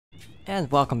And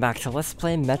welcome back to Let's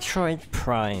Play Metroid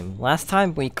Prime. Last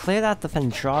time we cleared out the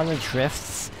Phendrana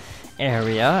Drifts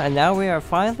area, and now we are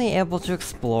finally able to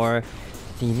explore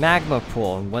the magma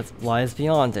pool and what lies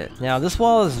beyond it. Now this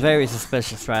wall is very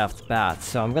suspicious right off the bat,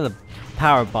 so I'm gonna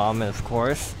power bomb it, of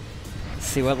course,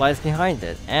 see what lies behind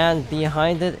it. And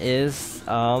behind it is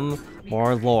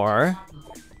more lore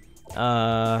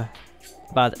about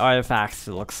artifacts,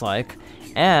 it looks like,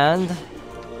 and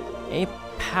a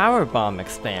power bomb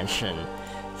expansion.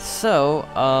 So,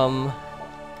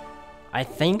 I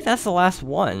think that's the last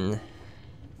one.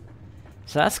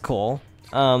 So that's cool.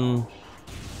 Now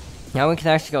we can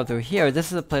actually go through here.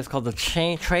 This is a place called the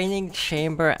Training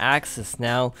Chamber Axis.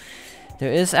 Now,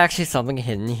 there is actually something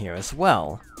hidden here as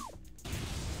well.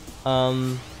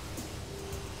 Well,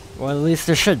 at least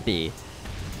there should be.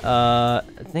 I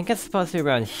think it's supposed to be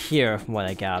around here from what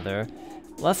I gather.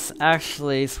 Let's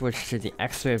actually switch to the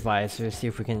X-ray visor, see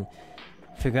if we can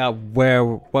figure out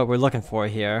what we're looking for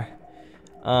here.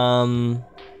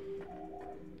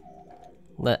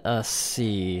 Let us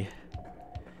see.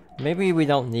 Maybe we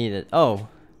don't need it. Oh.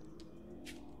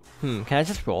 Can I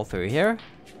just roll through here?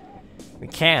 We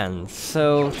can.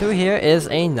 So through here is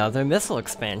another missile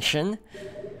expansion.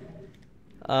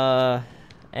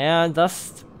 And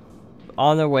thus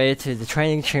on our way to the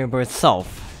training chamber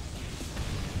itself.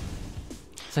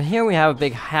 So here we have a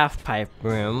big half-pipe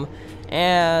room,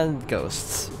 and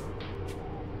ghosts.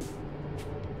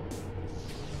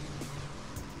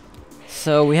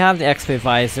 So we have the X-ray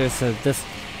visor, so this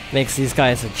makes these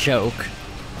guys a joke.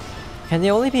 Can they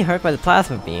only be hurt by the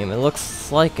plasma beam? It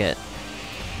looks like it.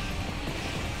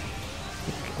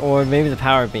 Or maybe the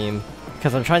power beam,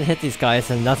 because I'm trying to hit these guys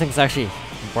and nothing's actually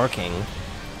working.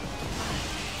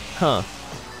 Huh.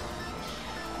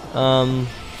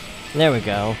 There we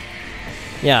go.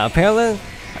 Yeah,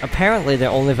 apparently they're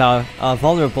only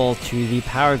vulnerable to the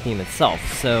power beam itself,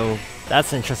 so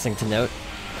that's interesting to note.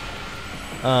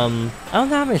 I don't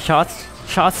know how many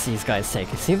shots these guys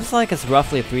take. It seems like it's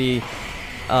roughly 3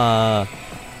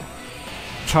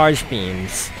 charge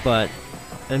beams, but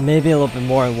it may be a little bit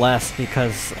more or less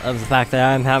because of the fact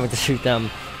that I'm having to shoot them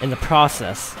in the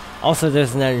process. Also,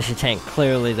 there's an energy tank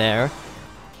clearly there.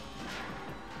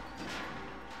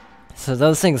 So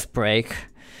those things break.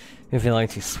 Moving along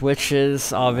to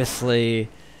switches, obviously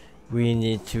we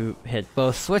need to hit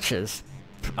both switches.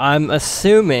 I'm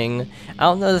assuming, I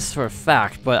don't know this for a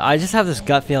fact, but I just have this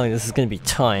gut feeling this is going to be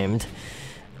timed.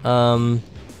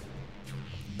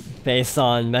 Based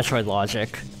on Metroid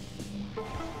logic.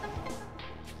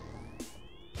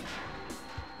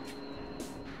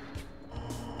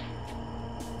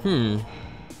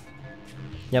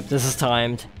 Yep, this is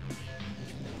timed.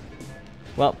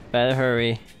 Well, better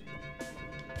hurry.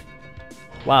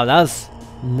 Wow, that was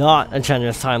not a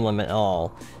generous time limit at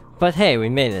all. But hey, we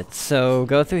made it. So,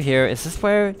 go through here. Is this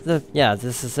where the... yeah,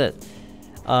 this is it.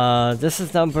 This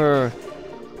is number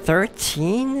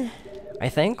 13? I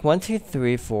think? 1, 2,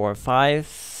 3, 4, 5,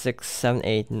 6, 7,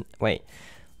 8... wait.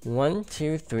 1,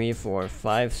 2, 3, 4,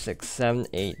 5, 6, 7,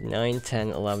 8, 9,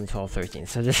 10, 11, 12, 13.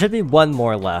 So there should be one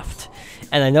more left.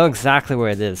 And I know exactly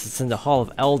where it is. It's in the Hall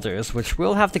of Elders, which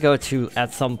we'll have to go to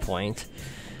at some point.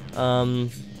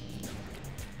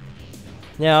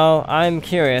 Now, I'm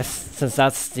curious, since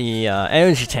that's the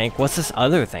energy tank, what's this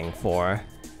other thing for?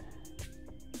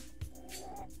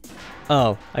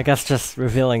 Oh, I guess just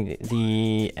revealing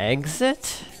the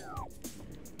exit?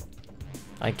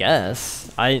 I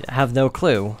guess. I have no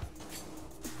clue.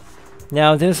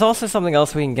 Now, there's also something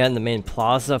else we can get in the main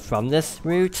plaza from this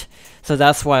route, so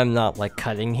that's why I'm not, like,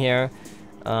 cutting here.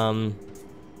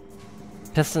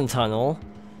 Piston tunnel.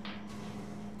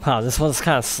 Wow, this one's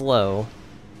kind of slow.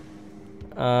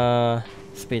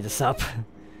 Speed this up.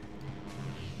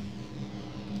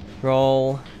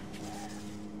 Roll.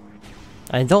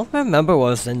 I don't remember what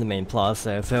was in the main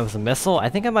plaza. If it was a missile, I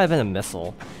think it might have been a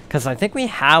missile. Because I think we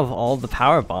have all the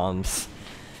power bombs.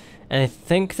 And I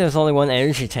think there's only one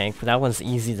energy tank, but that one's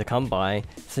easy to come by.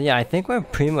 So yeah, I think we're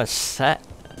pretty much set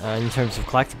in terms of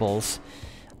collectibles.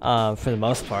 For the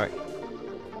most part.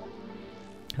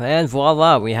 And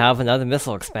voila, we have another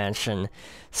missile expansion.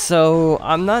 So,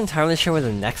 I'm not entirely sure where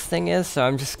the next thing is, so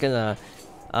I'm just gonna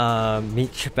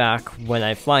meet you back when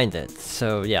I find it.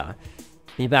 So yeah,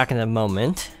 be back in a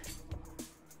moment.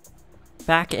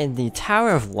 Back in the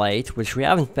Tower of Light, which we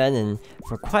haven't been in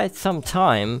for quite some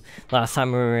time. Last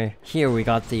time we were here we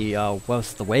got the, what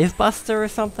was it, the Wave Buster or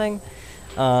something?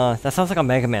 That sounds like a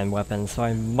Mega Man weapon, so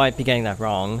I might be getting that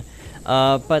wrong.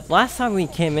 But last time we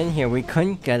came in here, we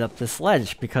couldn't get up this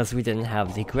ledge because we didn't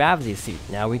have the gravity suit.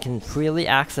 Now we can freely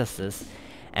access this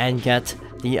and get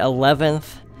the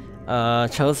 11th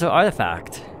Chozo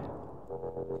artifact.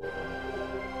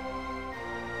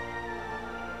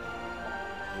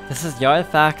 This is the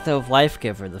artifact of Life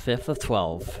Giver, the 5th of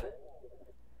 12.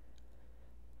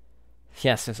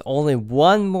 Yes, there's only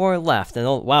one more left, and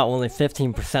wow, only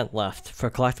 15% left for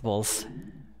collectibles.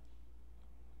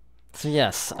 So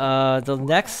yes, the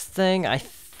next thing I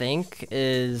think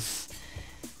is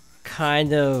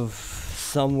kind of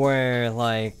somewhere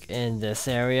like in this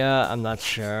area. I'm not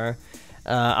sure.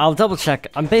 I'll double check.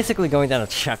 I'm basically going down a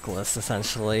checklist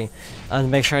essentially to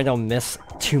make sure I don't miss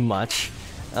too much.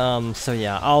 So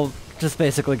yeah, I'll just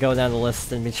basically go down the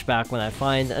list and reach back when I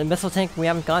find a missile tank we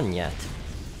haven't gotten yet.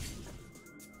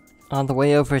 On the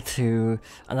way over to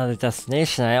another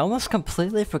destination, I almost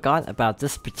completely forgot about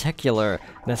this particular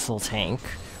missile tank,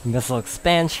 missile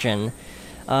expansion.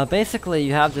 Basically,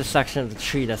 you have this section of the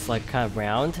tree that's like kind of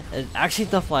round. It actually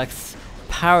deflects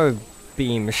power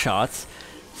beam shots,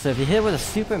 so if you hit it with a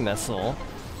super missile,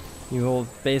 you will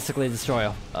basically destroy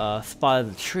a spot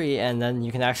of the tree, and then you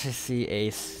can actually see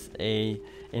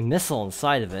a missile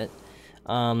inside of it.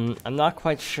 I'm not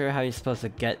quite sure how you're supposed to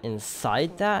get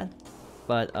inside that.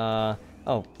 But,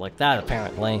 oh, like that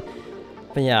apparently.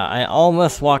 But yeah, I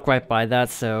almost walked right by that,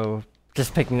 so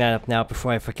just picking that up now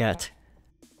before I forget.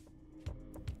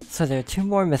 So there are 2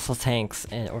 more missile tanks,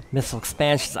 or missile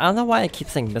expansions. I don't know why I keep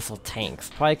saying missile tanks,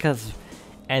 probably because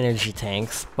energy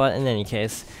tanks, but in any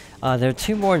case, there are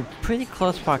 2 more in pretty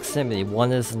close proximity.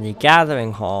 One is in the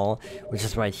Gathering Hall, which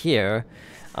is right here.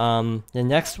 The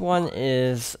next one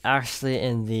is actually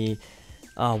in the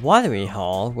Watery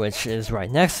Hall, which is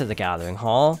right next to the Gathering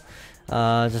Hall.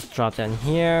 Just drop down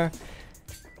here.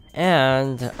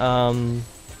 And,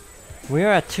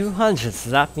 we're at 200, so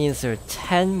that means there are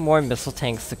 10 more missile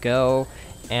tanks to go,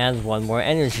 and 1 more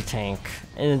energy tank,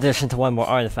 in addition to 1 more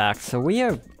artifact. So we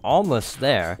are almost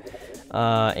there.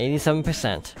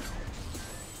 87%.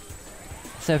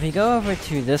 So if you go over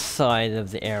to this side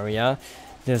of the area,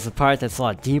 there's a part that's a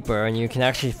lot deeper, and you can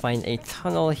actually find a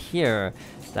tunnel here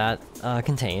that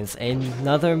contains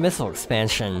another missile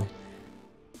expansion.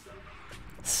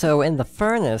 So in the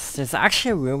furnace, there's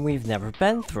actually a room we've never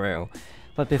been through.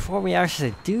 But before we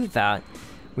actually do that,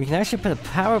 we can actually put a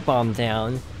power bomb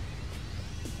down.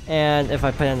 And if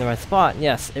I put it in the right spot,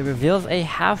 yes, it reveals a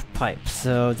half pipe.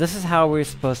 So this is how we're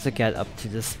supposed to get up to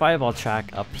the spiral track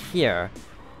up here.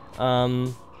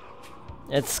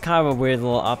 It's kind of a weird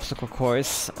little obstacle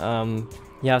course. You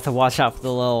have to watch out for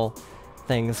the little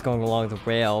things going along the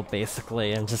rail,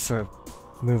 basically, and just sort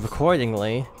of move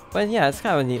accordingly. But yeah, it's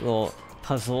kind of a neat little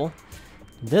puzzle.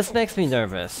 This makes me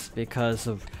nervous because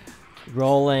of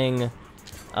rolling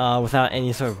without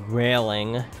any sort of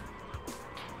railing,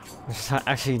 which is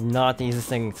actually not the easiest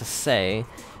thing to say,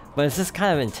 but it's just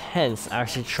kind of intense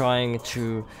actually trying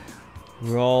to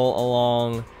roll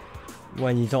along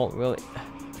when you don't really...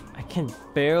 I can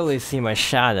barely see my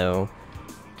shadow,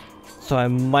 so I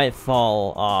might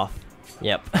fall off.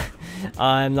 Yep.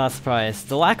 I'm not surprised.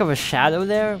 The lack of a shadow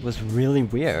there was really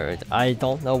weird. I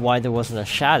don't know why there wasn't a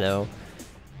shadow.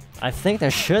 I think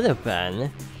there should have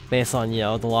been, based on, you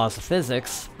know, the laws of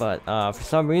physics, but for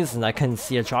some reason I couldn't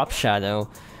see a drop shadow.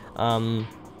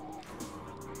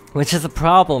 Which is a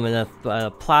problem in a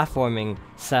platforming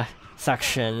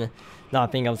section,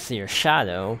 not being able to see your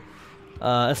shadow.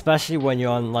 Especially when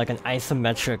you're on like an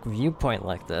isometric viewpoint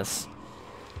like this.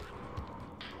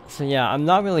 So yeah, I'm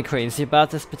not really crazy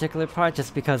about this particular part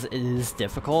just because it is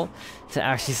difficult to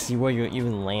actually see where you're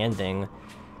even landing.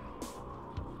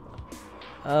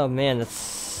 Oh man, that's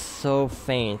so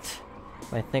faint.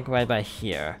 I think right by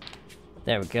here.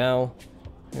 There we go.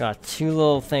 We got 2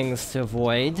 little things to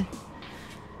avoid.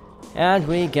 And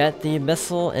we get the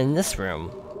missile in this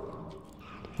room.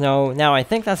 No, now I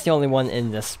think that's the only one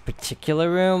in this particular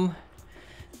room.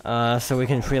 So we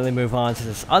can freely move on to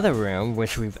this other room,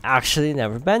 which we've actually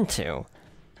never been to.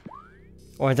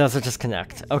 Or does it just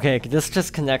connect? Okay, this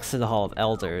just connects to the Hall of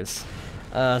Elders.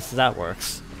 So that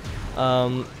works.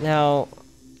 Now,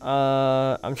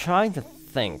 I'm trying to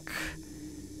think.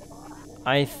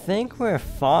 I think we're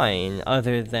fine,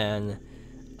 other than,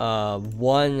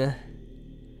 one...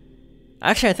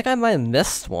 Actually, I think I might have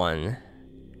missed one.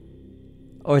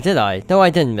 Or did I? No, I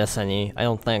didn't miss any, I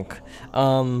don't think.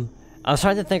 I was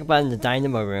trying to think about in the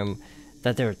Dynamo room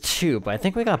that there were 2, but I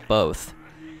think we got both.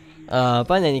 But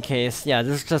in any case, yeah,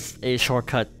 this is just a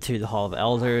shortcut to the Hall of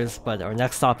Elders, but our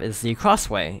next stop is the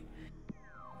Crossway.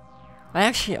 I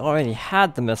actually already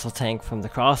had the missile tank from the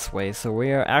Crossway, so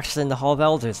we are actually in the Hall of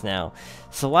Elders now.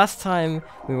 So last time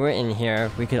we were in here,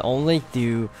 we could only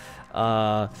do,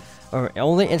 or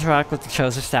only interact with the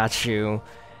Choser statue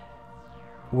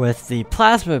with the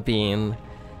plasma beam.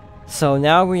 So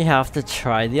now we have to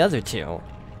try the other 2.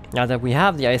 Now that we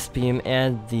have the ice beam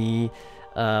and the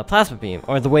plasma beam,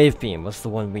 or the wave beam was the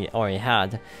one we already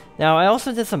had. Now, I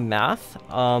also did some math,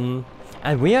 and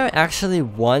we are actually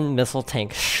 1 missile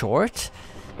tank short,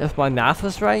 if my math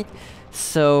was right.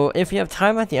 So, if you have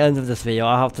time at the end of this video,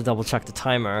 I'll have to double check the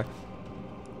timer.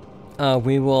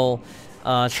 We will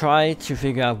try to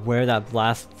figure out where that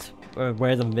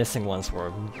where the missing ones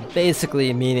were.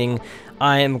 Basically, meaning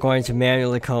I am going to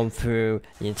manually comb through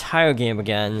the entire game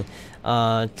again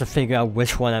to figure out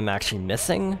which one I'm actually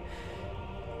missing.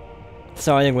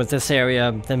 Starting with this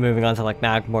area, then moving on to like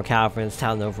Magmore Caverns,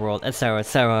 Town Overworld,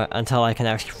 etc., until I can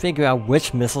actually figure out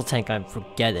which missile tank I'm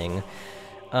forgetting.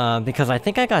 Because I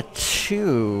think I got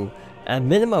 2, a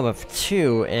minimum of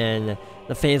 2 in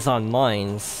the Phazon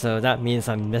Mines, so that means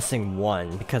I'm missing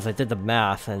 1, because I did the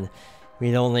math, and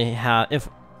we'd only have, if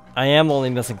I am only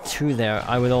missing 2 there,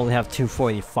 I would only have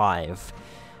 245.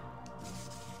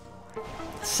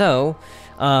 So,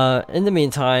 in the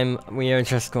meantime, we are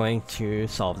just going to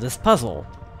solve this puzzle.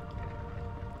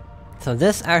 So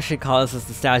this actually causes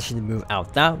the statue to move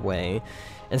out that way,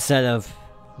 instead of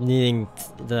needing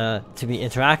to be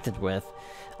interacted with,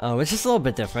 which is a little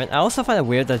bit different. I also find it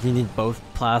weird that you need both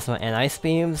plasma and ice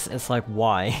beams. It's like,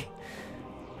 why?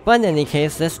 But in any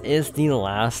case, this is the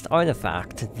last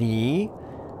artifact, the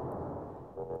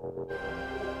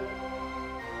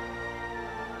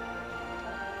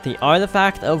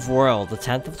Artifact of World, the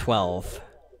 10th of 12.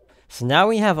 So now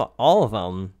we have all of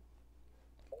them.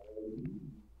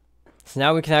 So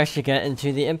now we can actually get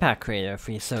into the impact crater if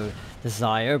we so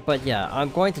desire, but yeah, I'm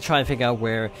going to try and figure out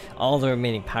where all the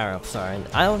remaining power-ups are, and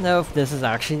I don't know if this is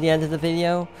actually the end of the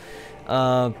video,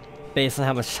 based on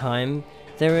how much time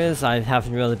there is. I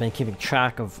haven't really been keeping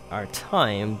track of our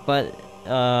time, but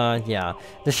yeah,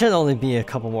 there should only be a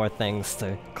couple more things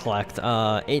to collect.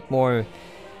 8 more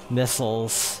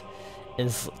missiles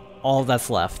is all that's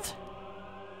left.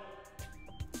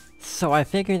 So I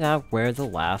figured out where the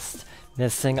last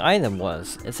missing item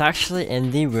was. It's actually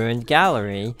in the ruined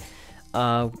gallery.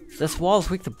 This wall is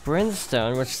weak to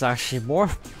brimstone, which is actually more,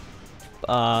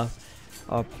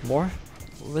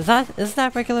 is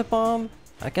that regular bomb?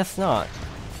 I guess not.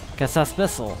 Guess that's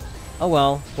missile. Oh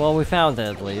well, we found it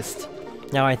at least.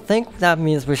 Now I think that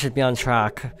means we should be on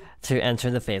track to enter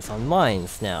the Phazon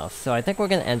Mines now. So I think we're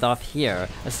gonna end off here,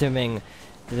 assuming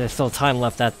there's still time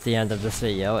left at the end of this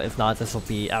video. If not, this will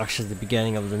be actually the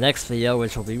beginning of the next video,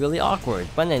 which will be really awkward.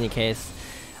 But in any case,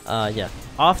 yeah,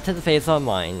 off to the Phazon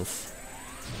Mines.